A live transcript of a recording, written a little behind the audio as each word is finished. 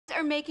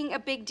are making a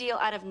big deal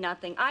out of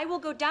nothing. I will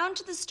go down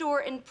to the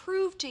store and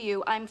prove to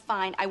you I'm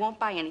fine. I won't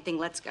buy anything.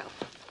 Let's go.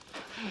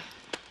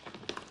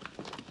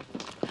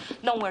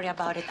 Don't worry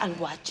about it. I'll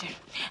watch her.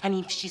 And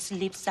if she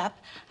slips up,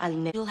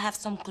 you'll have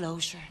some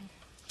closure.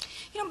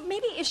 You know,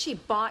 maybe if she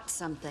bought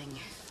something.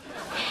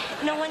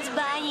 No one's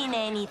buying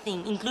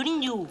anything,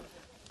 including you.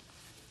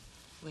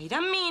 Wait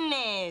a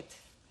minute.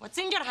 What's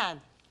in your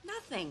hand?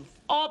 Nothing.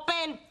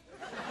 Open.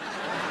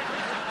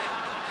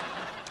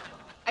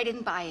 I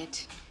didn't buy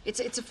it. It's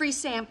a free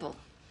sample.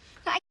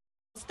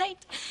 State.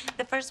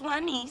 The first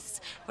one is,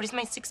 what is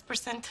my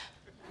 6%?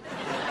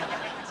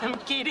 I'm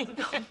kidding.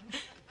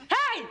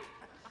 Hey!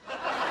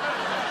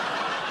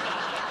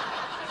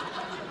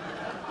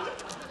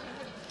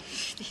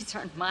 These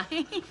aren't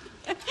mine.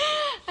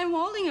 I'm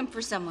holding them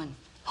for someone.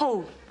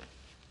 Who?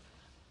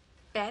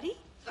 Betty?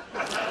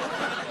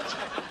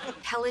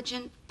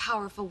 Intelligent,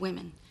 powerful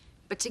women.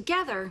 But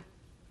together,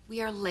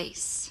 we are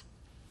Lace.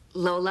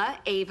 Lola,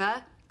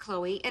 Ava,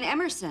 Chloe, and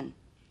Emerson.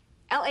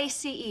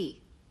 L-A-C-E.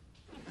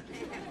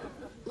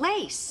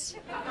 Lace.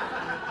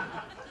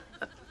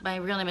 My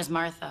real name is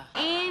Martha.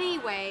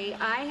 Anyway,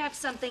 I have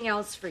something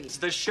else for you.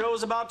 The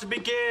show's about to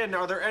begin.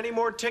 Are there any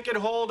more ticket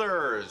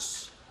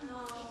holders?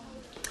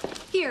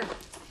 Here,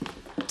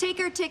 take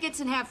our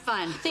tickets and have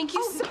fun. Thank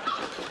you so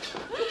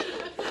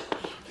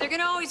They're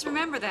gonna always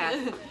remember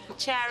that.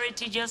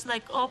 Charity, just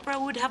like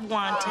Oprah would have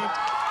wanted.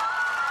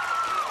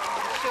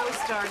 Show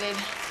started.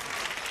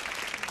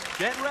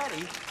 Get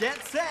ready,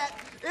 get set.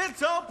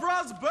 It's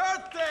Oprah's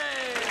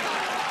birthday!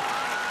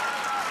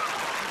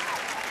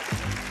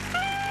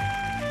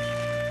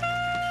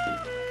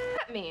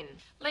 Mean?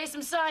 Lay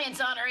some science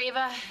on her,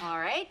 Eva. All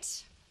right.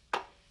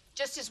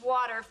 Just as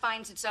water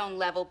finds its own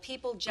level,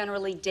 people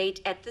generally date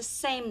at the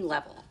same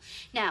level.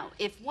 Now,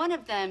 if one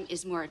of them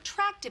is more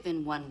attractive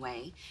in one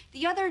way,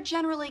 the other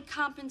generally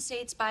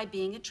compensates by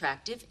being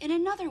attractive in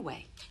another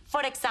way.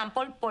 For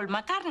example, Paul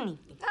McCartney.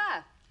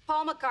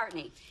 Paul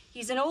McCartney.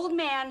 He's an old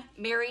man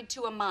married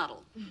to a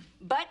model,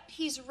 but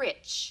he's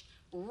rich,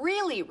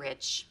 really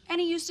rich, and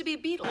he used to be a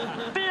Beatle.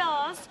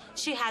 Plus,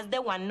 she has the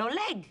one no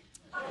leg.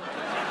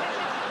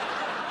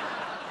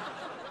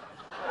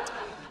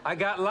 I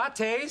got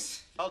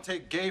lattes. I'll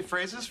take gay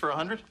phrases for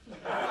 100.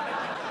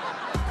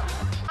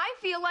 I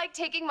feel like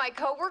taking my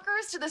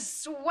coworkers to the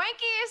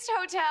swankiest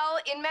hotel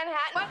in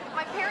Manhattan. What?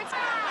 My parents.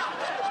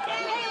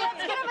 Hey,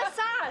 let's get a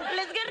massage.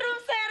 Let's get room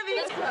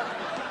service.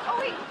 Oh,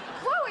 wait,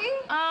 Chloe.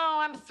 Oh,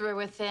 I'm through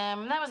with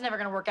him. That was never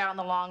gonna work out in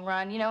the long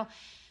run. You know,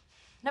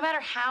 no matter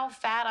how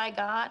fat I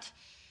got,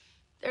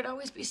 there'd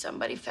always be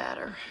somebody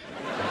fatter.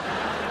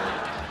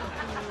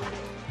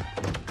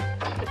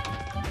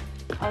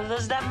 How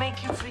does that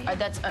make you feel?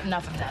 That's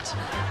enough of that.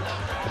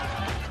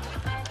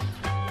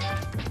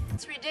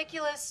 It's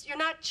ridiculous. You're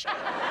not.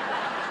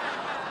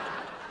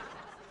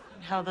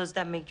 How does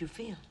that make you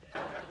feel?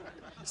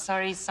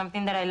 Sorry, it's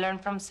something that I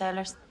learned from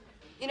Sellers.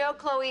 You know,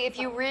 Chloe, if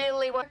you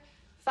really want,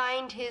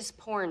 find his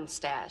porn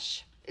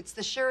stash. It's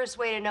the surest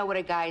way to know what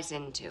a guy's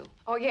into.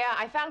 Oh, yeah,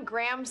 I found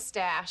Graham's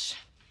stash.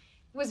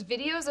 It was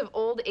videos of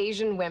old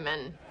Asian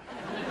women.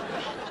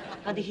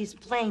 How did he's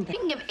playing that?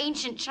 Speaking of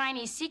ancient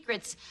Chinese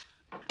secrets,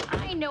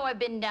 I know I've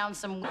been down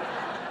some.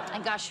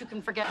 And gosh, who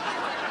can forget?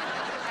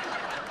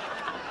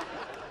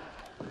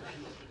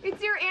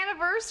 It's your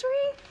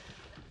anniversary?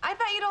 I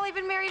thought you'd only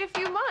been married a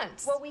few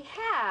months. Well, we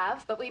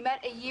have, but we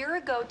met a year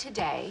ago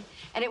today,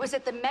 and it was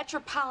at the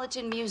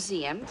Metropolitan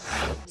Museum.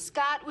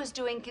 Scott was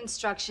doing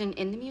construction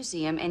in the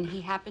museum, and he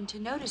happened to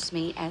notice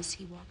me as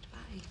he walked by.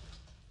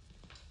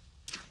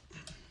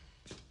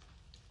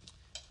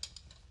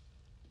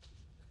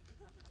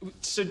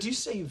 So do you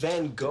say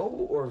Van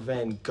Gogh or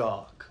Van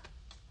Gogh?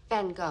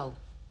 Van Gogh.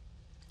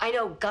 I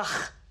know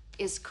Gogh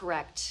is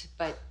correct,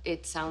 but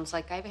it sounds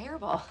like I have a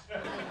hairball.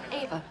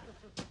 Ava.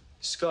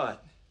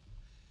 Scott,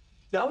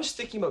 now I was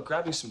thinking about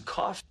grabbing some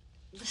coffee.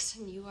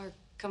 Listen, you are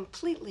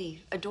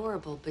completely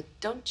adorable, but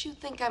don't you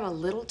think I'm a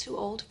little too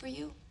old for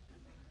you?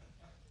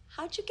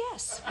 How'd you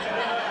guess?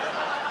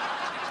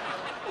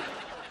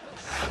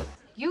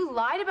 You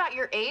lied about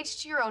your age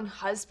to your own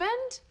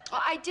husband?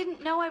 Well, I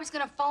didn't know I was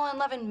gonna fall in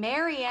love and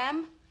marry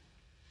him.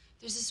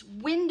 There's this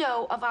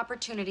window of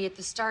opportunity at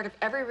the start of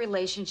every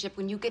relationship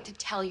when you get to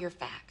tell your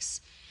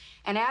facts.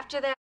 And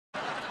after that,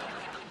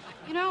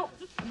 you know,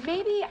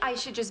 maybe I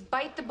should just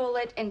bite the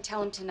bullet and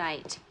tell him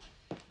tonight.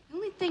 The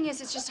only thing is,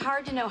 it's just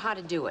hard to know how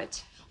to do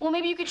it. Well,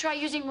 maybe you could try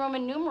using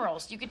Roman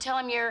numerals. You could tell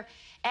him you're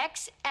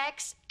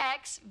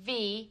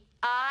XXXV.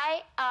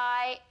 I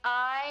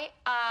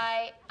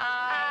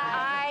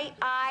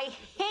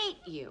hate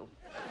you.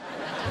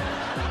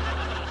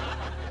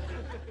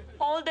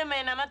 All the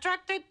men I'm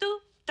attracted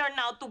to turn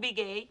out to be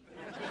gay.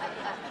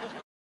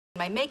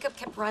 My makeup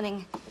kept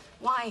running.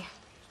 Why?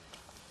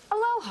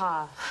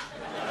 Aloha.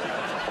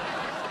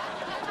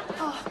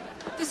 Oh,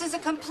 this is a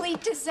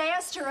complete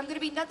disaster. I'm gonna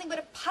be nothing but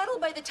a puddle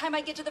by the time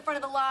I get to the front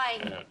of the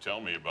line. Yeah,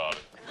 tell me about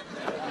it.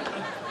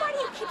 Why do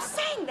you keep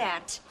saying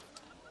that?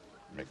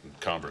 Making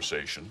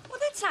conversation. Well,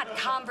 that's not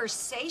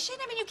conversation.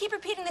 I mean, you keep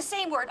repeating the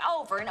same word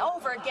over and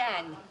over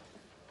again.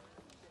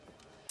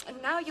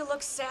 now you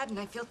look sad and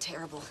I feel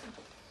terrible.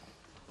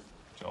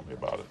 Tell me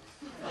about it.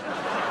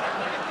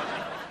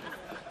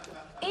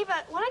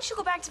 Ava, why don't you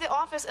go back to the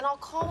office and I'll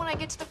call when I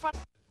get to the front.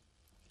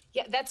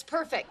 Yeah, that's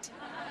perfect.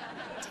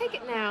 Take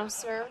it now,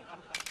 sir.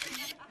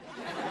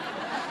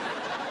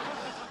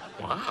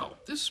 Wow,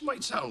 this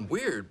might sound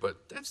weird,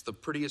 but that's the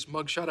prettiest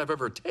mugshot I've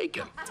ever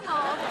taken.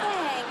 Oh,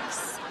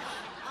 thanks.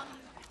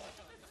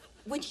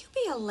 Would you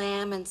be a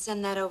lamb and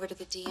send that over to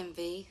the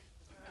DMV?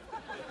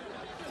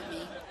 For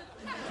me?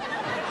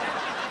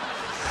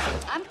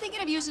 I'm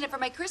thinking of using it for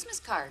my Christmas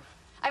card.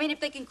 I mean, if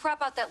they can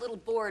crop out that little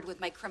board with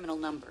my criminal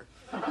number.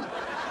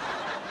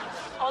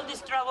 All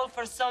this trouble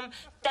for some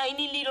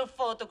tiny little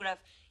photograph.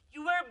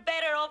 You were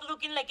better off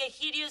looking like a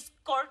hideous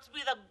corpse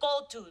with a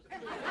gold tooth.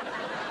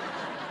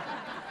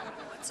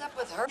 What's up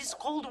with her? This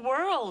cold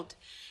world.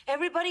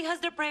 Everybody has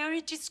their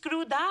priorities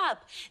screwed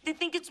up. They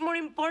think it's more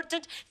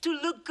important to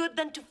look good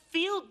than to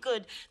feel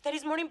good. That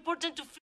is more important to feel